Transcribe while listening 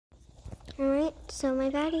Alright, so my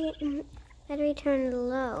battery turned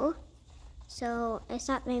low, so I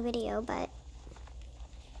stopped my video, but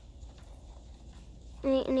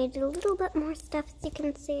I did a little bit more stuff, as you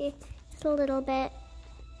can see, just a little bit.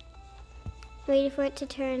 Waited for it to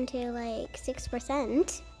turn to like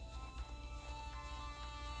 6%.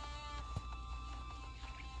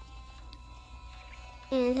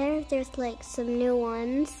 And there, there's like some new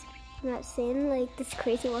ones I'm not seeing, like this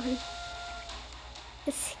crazy one.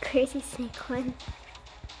 This crazy snake one.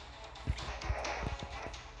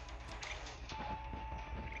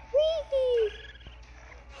 Whee!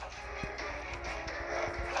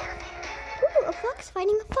 Ooh, a fox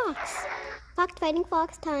fighting a fox. Fox fighting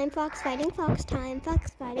fox time, fox fighting fox time, fox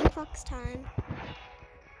fighting fox time.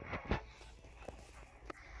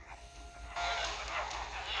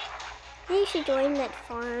 I should join that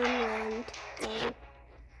farmland thing.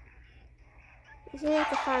 It seems like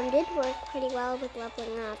the farm did work pretty well with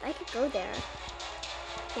leveling up. I could go there.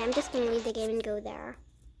 Yeah, I'm just gonna leave the game and go there.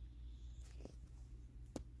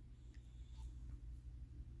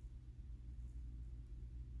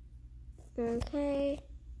 Okay.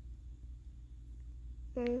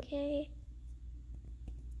 Okay.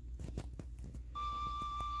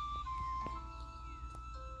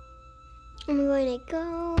 I'm going to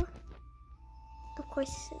go. Of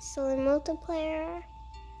course, it's still in multiplayer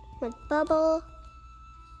with Bubble.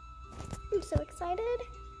 I'm so excited.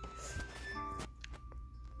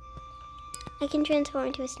 I can transform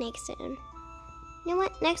into a snake soon. You know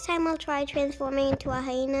what? Next time I'll try transforming into a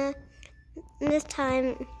hyena. And this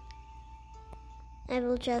time I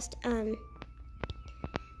will just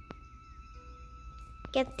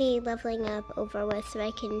get the leveling up over with so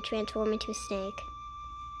I can transform into a snake.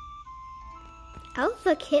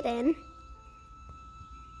 Alpha Kitten.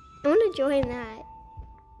 I want to join that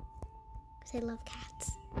because I love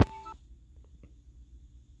cats.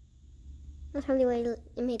 That's probably why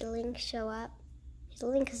it made a link show up. The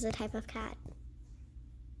link is a type of cat.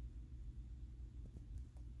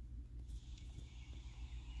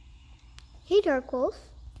 Hey, Dark Wolf.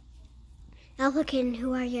 Alpha Kitten,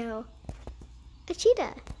 who are you? A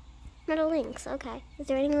cheetah. Not a lynx. Okay. Is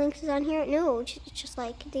there any lynxes on here? No, it's just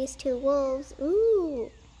like these two wolves.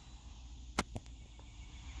 Ooh.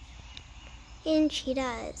 And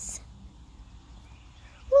cheetahs.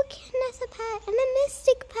 Look, that's a pet and a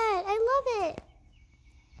mystic pet. I love it.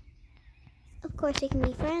 Of course, they can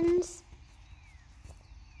be friends.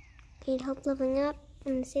 Need help leveling up?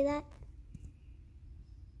 I'm gonna say that.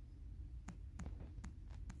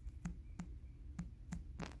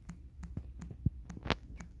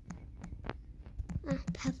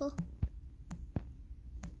 Pebble.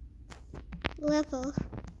 Level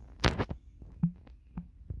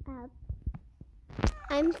up.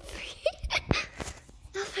 I'm free.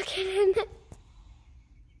 Alpha Kitten.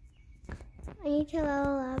 I need to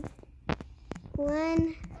level up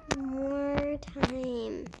one more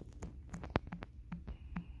time.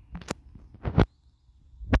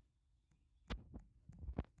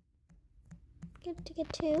 Good to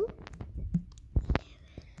get 2.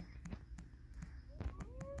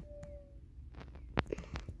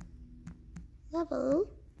 Level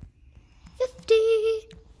 50.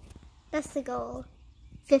 That's the goal.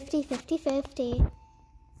 50, 50, 50.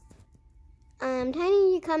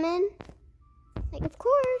 Tiny, you coming? Like, of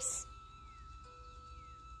course.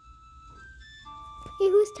 Hey,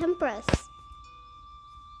 who's Temperus?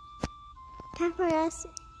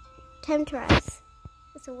 Temptress.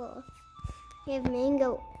 It's a wolf. We have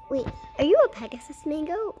Mango. Wait, are you a Pegasus,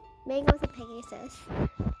 Mango? Mango's a Pegasus.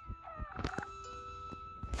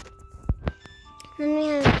 Then we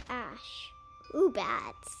have Ash. Ooh,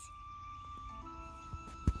 bats.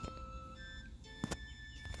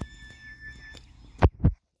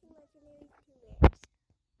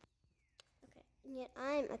 Okay, and yet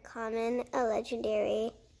I'm a common, a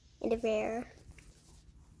legendary, and a rare.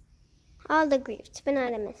 All the groups, but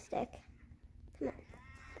not a mystic. Come on.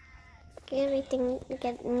 Get everything,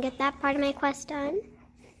 get that part of my quest done.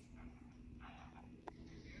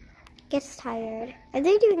 Gets tired. Are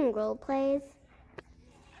they doing role plays?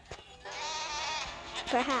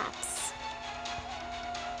 Perhaps.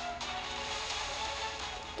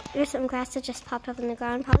 There's some grass that just popped up on the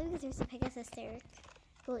ground, probably because there's a Pegasus there.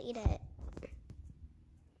 We'll eat it.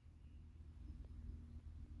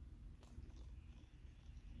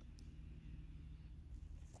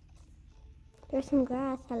 There's some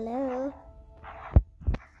grass. Hello.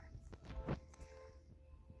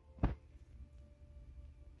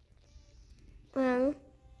 Well,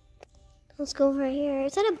 let's go over here.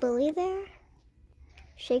 Is that a bully there?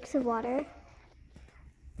 Shakes of water.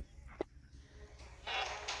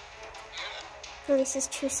 Releases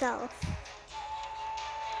true self.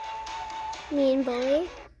 Mean bully. Is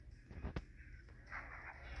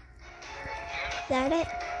that it?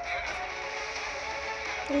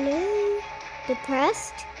 Hello?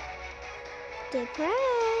 Depressed?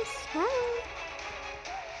 Depressed? Hello?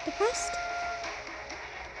 Depressed?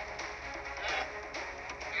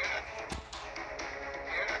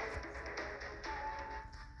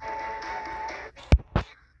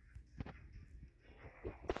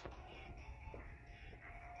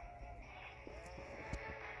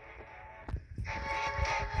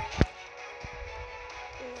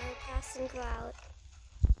 No, pass and go out.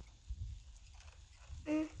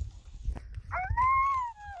 It's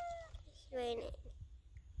raining.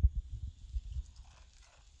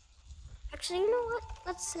 Actually, you know what?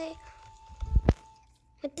 Let's say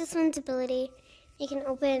with this one's ability, you can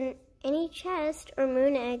open any chest or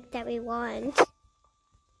moon egg that we want.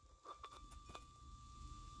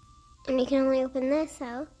 And we can only open this,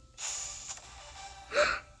 so.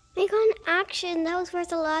 We got an action. That was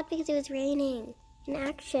worth a lot because it was raining. An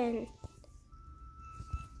action.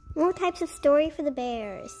 More types of story for the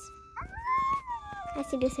bears. I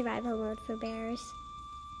actually do survival mode for bears.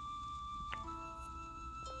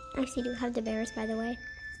 I actually do have the bears, by the way.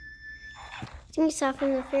 So you saw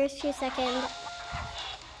from the first few seconds,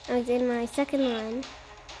 I was in my second one.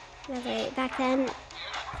 Back then,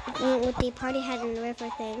 with the party hat and the river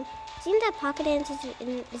thing. It seems that pocket dance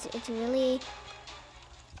is really,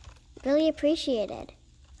 really appreciated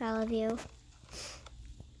by all of you.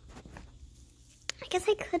 I guess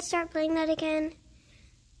I could start playing that again.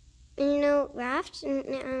 And you know, Raft,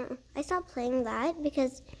 I stopped playing that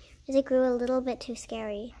because it grew a little bit too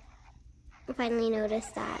scary. I finally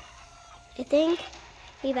noticed that. I think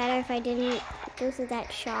it'd be better if I didn't go through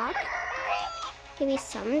that shock. Maybe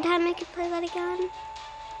sometime I could play that again.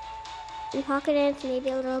 And pocket dance maybe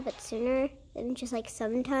a little bit sooner than just like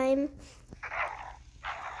sometime.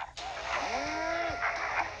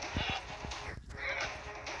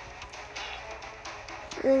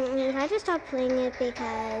 I just stopped playing it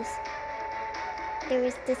because there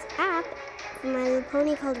was this app from My Little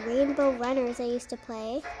Pony called Rainbow Runners I used to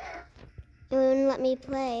play. It wouldn't let me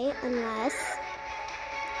play unless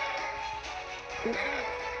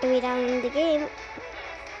we downloaded the game.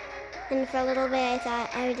 And for a little bit I thought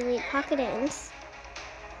I would delete Pocket Dance.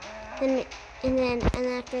 And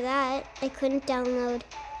after that I couldn't download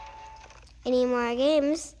any more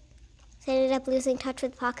games. So I ended up losing touch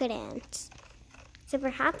with Pocket Dance. So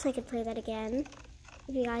perhaps I could play that again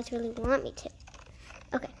if you guys really want me to.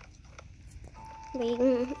 Okay. But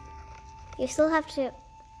you still have to.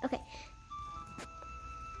 Okay.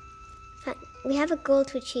 Fine. We have a goal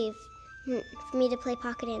to achieve for me to play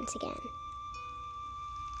Pocket Dance again.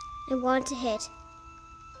 I want to hit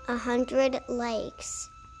 100 likes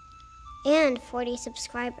and 40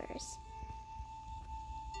 subscribers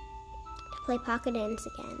to play Pocket Dance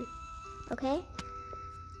again. Okay?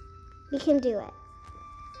 We can do it.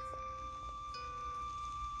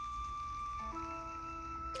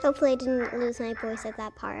 Hopefully I didn't lose my voice at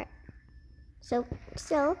that part. So,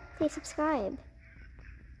 still, please subscribe.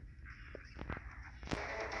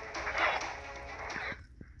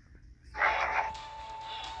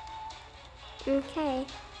 Okay.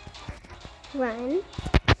 Run.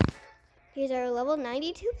 These are level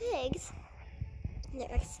 92 pigs. They're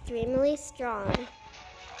extremely strong.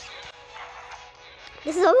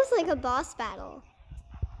 This is almost like a boss battle.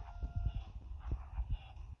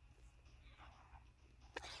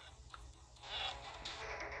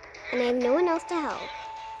 And I have no one else to help.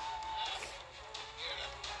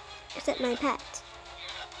 Except my pet.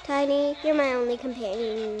 Tiny, you're my only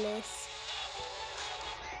companion in this.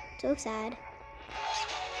 So sad.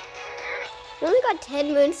 We only got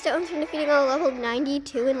 10 moonstones from defeating a level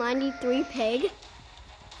 92 and 93 pig.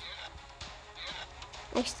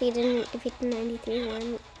 Actually, I didn't defeat the 93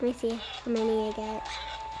 one. Let me see how many I get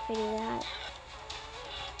if I do that.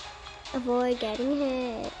 Avoid getting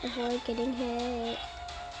hit. Avoid getting hit.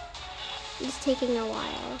 It's taking a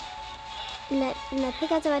while. And that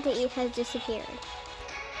pig I was about to eat has disappeared.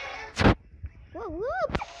 Whoa,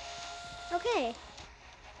 whoop! Okay.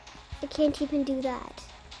 I can't even do that.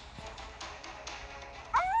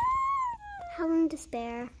 Howl in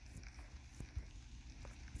despair.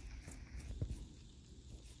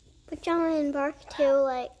 But John and Bark too,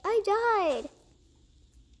 like, I died.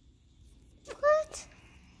 What?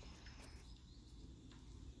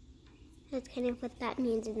 That's kind of what that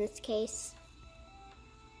means in this case.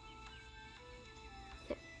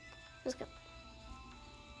 Here, let's go.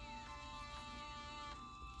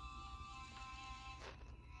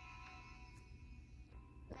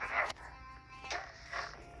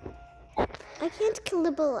 I can't kill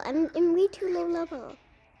the bull. I'm way too low level.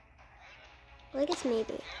 Well, I guess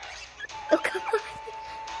maybe. Oh, come on.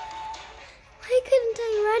 Why couldn't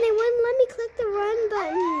I run? It wouldn't let me click the run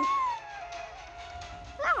button.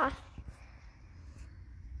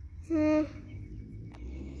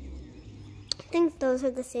 I think those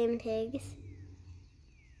are the same pigs.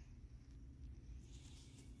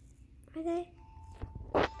 Are they?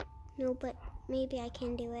 No, but maybe I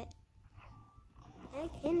can do it. I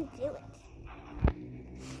can do it.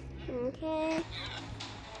 Okay.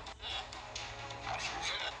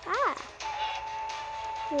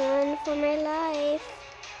 Run for my life.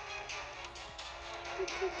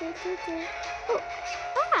 Oh,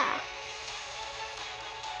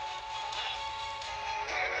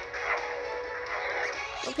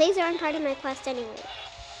 Well, pigs aren't part of my quest anyway.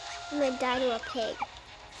 I'm gonna die to a pig.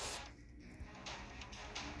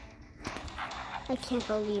 I can't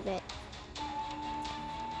believe it.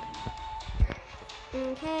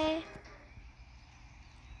 Okay.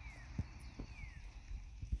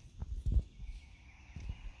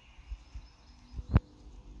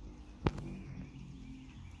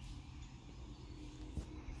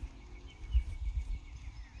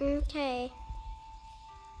 Okay.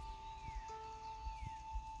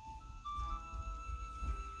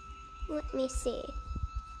 Let me see.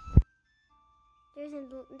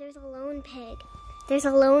 There's a lone pig. There's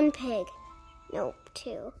a lone pig. Nope,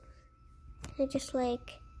 two. I just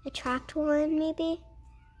like attract one maybe.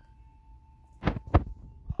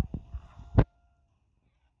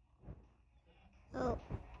 Oh,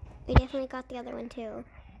 we definitely got the other one too.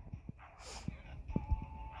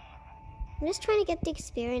 I'm just trying to get the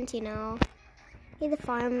experience, you know. Maybe the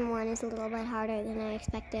farm one is a little bit harder than I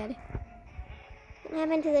expected. What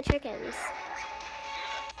happened to the chickens?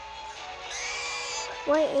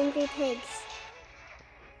 Why angry pigs?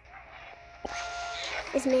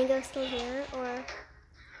 Is Mango still here, or?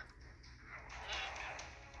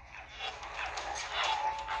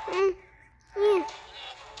 Yeah.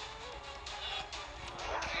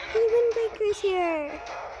 The windbreaker's here.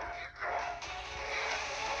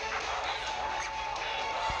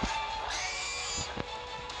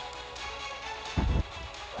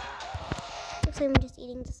 I'm just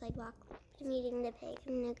eating the sidewalk. I'm eating the pig.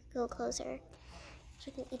 I'm gonna go closer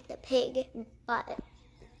so I can eat the pig, but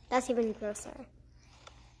that's even grosser.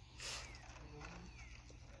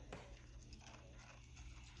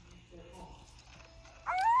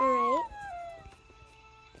 Alright.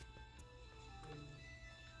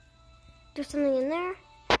 There's something in there?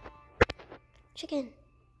 Chicken.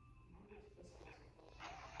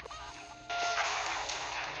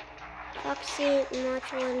 Foxy,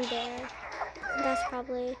 Macho, and Bear. That's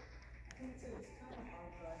probably...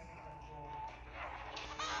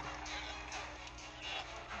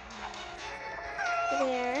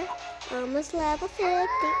 There. Almost level 50.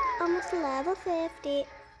 Almost level 50.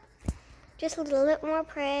 Just a little bit more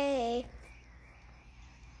prey.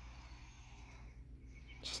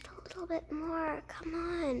 Just a little bit more. Come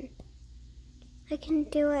on. I can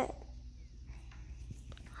do it.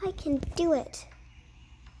 I can do it.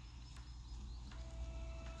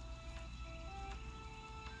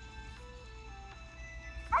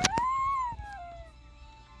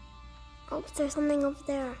 Oh, there's something over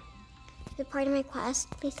there. Is it part of my quest?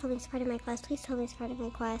 Please tell me it's part of my quest. Please tell me it's part of my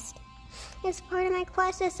quest. It's part of my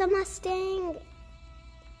quest. It's a Mustang.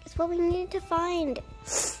 It's what we needed to find.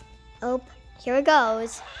 Oh, here it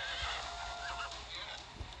goes.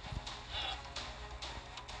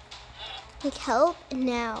 Like, help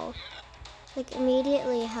now. Like,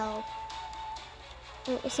 immediately help.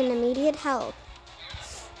 It's an immediate help.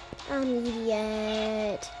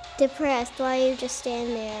 Immediate. Depressed. Why you just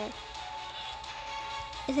stand there?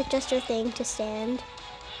 Is it just your thing to stand?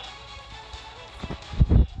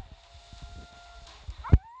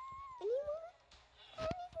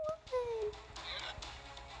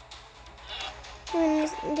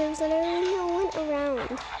 Anyone? There's literally no one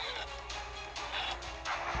around.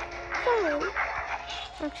 Fine.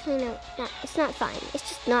 Actually, no, it's not fine. It's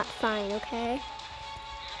just not fine, okay?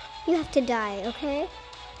 You have to die, okay?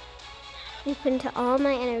 I put into all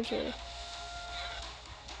my energy.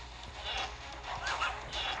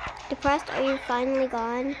 Depressed, are you finally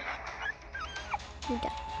gone?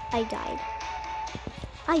 I died.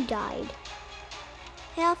 I died.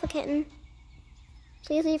 Hey, Alpha Kitten.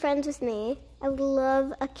 Please be friends with me. I would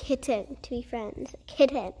love a kitten to be friends. A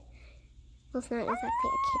kitten. Well, it's not exactly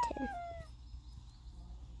a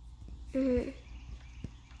kitten.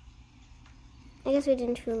 I guess we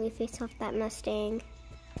didn't truly face off that Mustang.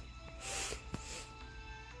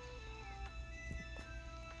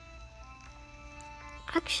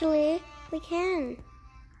 Actually, we can.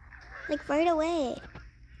 Like, right away.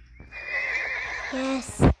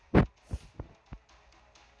 Yes.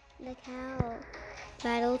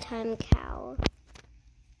 Battle time cow.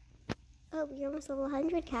 Oh, you're almost level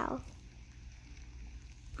 100 cow.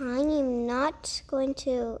 I am not going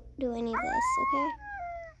to do any of this, okay?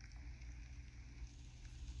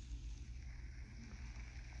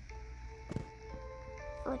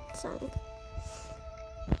 Oh, it's sunk.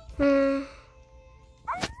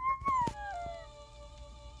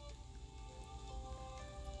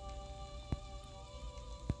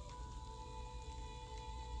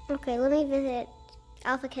 Okay, let me visit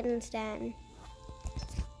Alpha Kitten's den.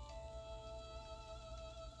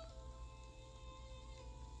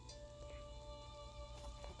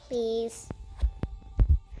 Please.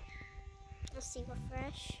 Let's see,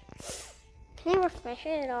 refresh. Can I refresh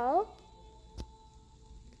it at all?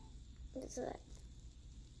 What is that?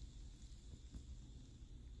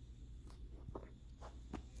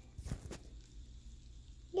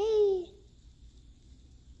 Yay!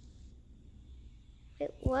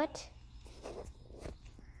 Wait, what?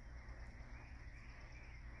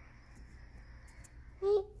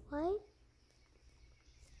 Wait, what?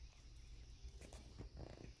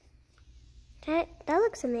 That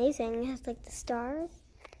looks amazing. It has like the stars.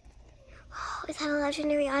 Oh, is that a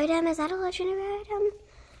legendary item? Is that a legendary item?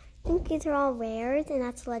 I think these are all rares and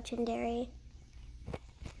that's legendary.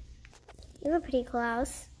 You have a pretty cool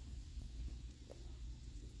house.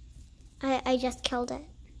 I just killed it.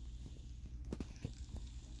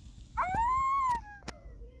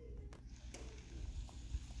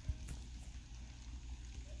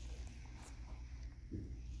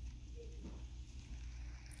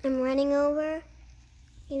 I'm running over.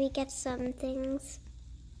 Maybe get some things.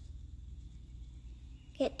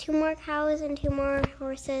 Get 2 more cows and 2 more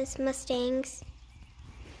horses, Mustangs.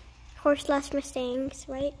 Horseless Mustangs,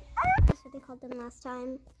 right? That's what they called them last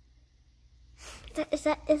time. Is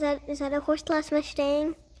that a horseless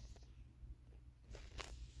Mustang?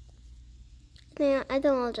 Yeah, I think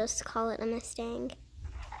I'll just call it a Mustang.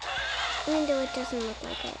 Even though it doesn't look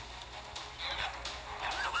like it.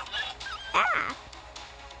 Ah!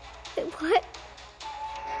 Wait, what?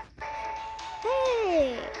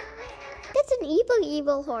 Hey! That's an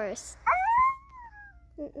evil horse.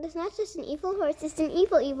 It's not just an evil horse, it's an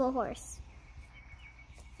evil horse.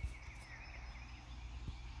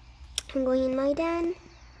 I'm going in my den.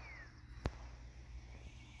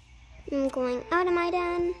 I'm going out of my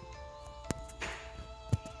den.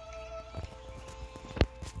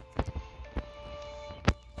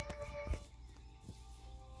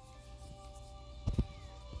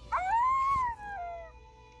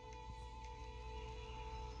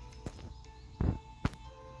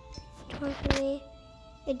 Hopefully,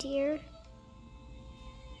 a deer.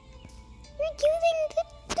 We're using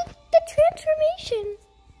the transformation.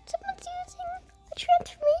 Someone's using the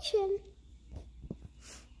transformation.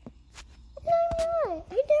 No, I'm not.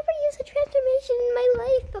 I never used a transformation in my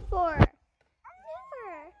life before.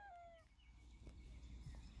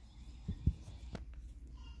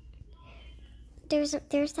 Never.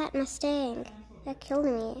 There's that Mustang that killed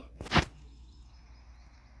me.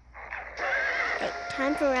 Okay,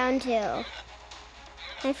 time for round 2.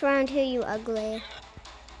 Time for round 2, you ugly.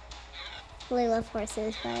 Really love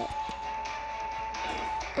horses, but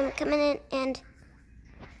I'm coming in and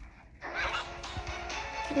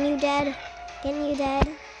getting you dead. Getting you dead.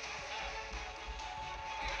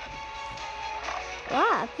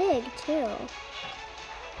 Wow, a pig too.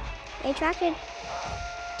 I attracted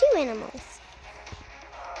 2 animals.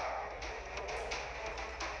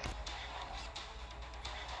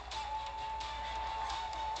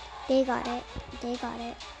 They got it. They got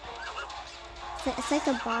it. It's like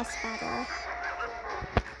a boss battle.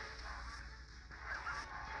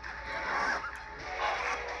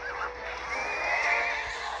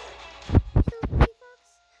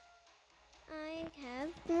 I have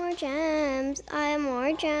more gems. I have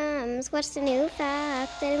more gems. What's the new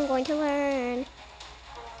fact that I'm going to learn?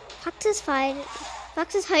 Foxes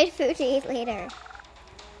hide food to eat later.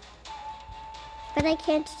 But I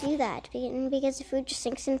can't do that because the food just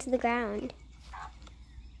sinks into the ground.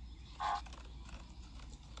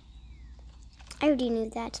 I already knew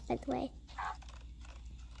that, by the way.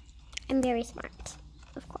 I'm very smart,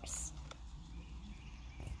 of course.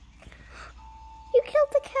 You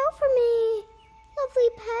killed the cow for me! Lovely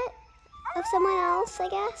pet of someone else, I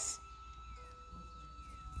guess.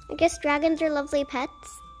 I guess dragons are lovely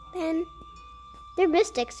pets, then. They're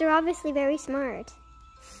mystics, they're obviously very smart.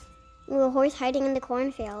 Ooh, a horse hiding in the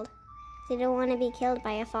cornfield. They don't want to be killed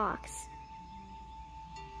by a fox.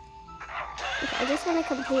 Okay, I just want to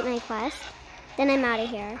complete my quest. Then I'm out of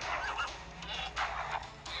here.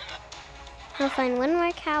 I'll find 1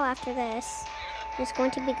 more cow after this. It's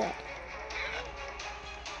going to be good.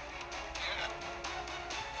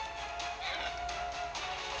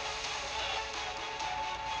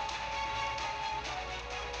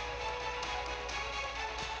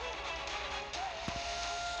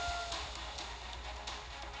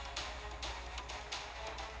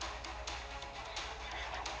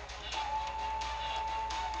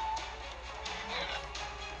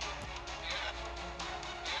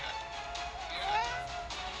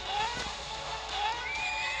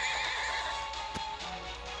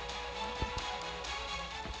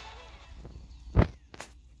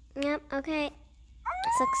 Okay.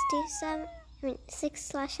 6/7.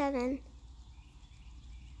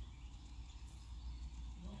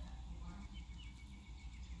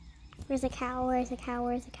 Where's the cow? Where's the cow?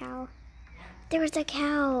 Where's the cow? There was a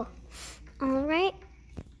cow. All right.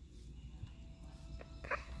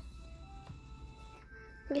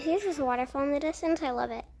 You see this waterfall in the distance? I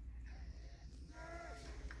love it.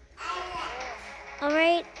 All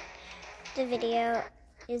right. The video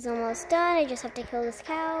is almost done. I just have to kill this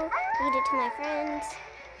cow, feed it to my friends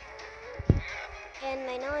and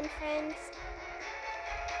my non-friends.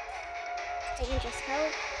 I can just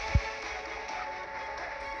help.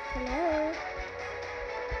 Hello.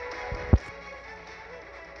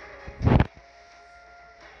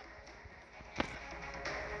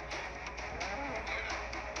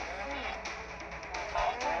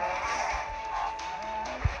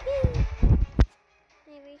 I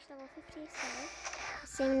reached level 50,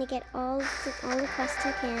 so I'm going to get all the quests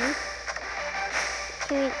I can.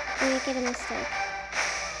 Can we make it a mistake?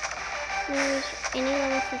 When I reach any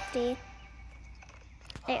level 50,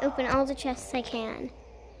 I open all the chests I can.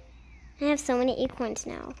 I have so many acorns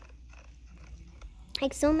now.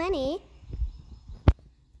 Like so many.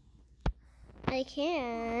 I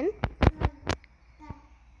can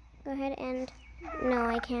go ahead and, no,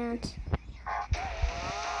 I can't.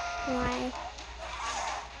 Why?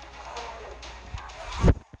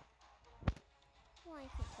 Why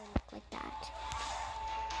can't I look like that?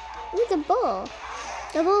 Ooh, the bull.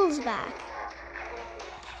 The bull's back.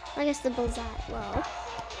 I guess the bull's at low.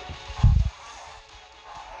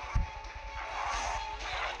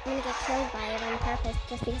 I'm gonna get killed by it on purpose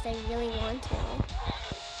just because I really want to.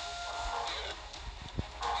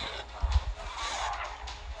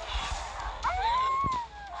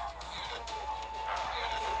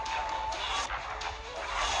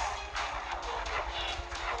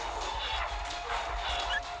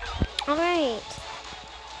 Alright.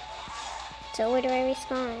 So where do I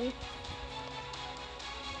respawn?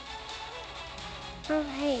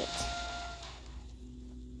 Alright.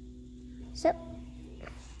 So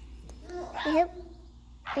I hope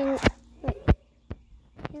you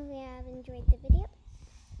have enjoyed the video.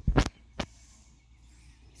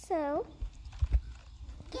 So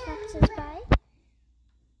the fox is bye.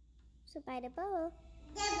 So bye to Bo.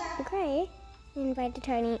 Okay. And bye to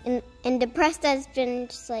Tony. And Depressed has been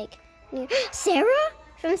just like Sarah?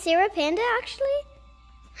 From Sarah Panda, actually?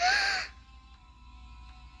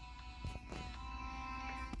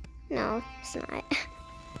 No, it's not.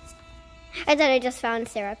 I thought I just found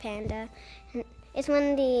Sarah Panda. It's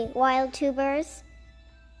one of the wild tubers.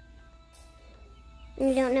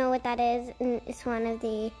 You don't know what that is, and it's one of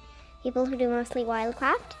the people who do mostly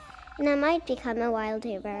Wildcraft. And I might become a wild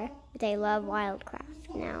tuber, but I love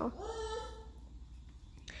Wildcraft now.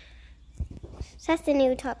 So that's the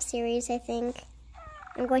new top series, I think.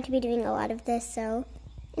 I'm going to be doing a lot of this, so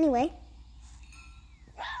anyway.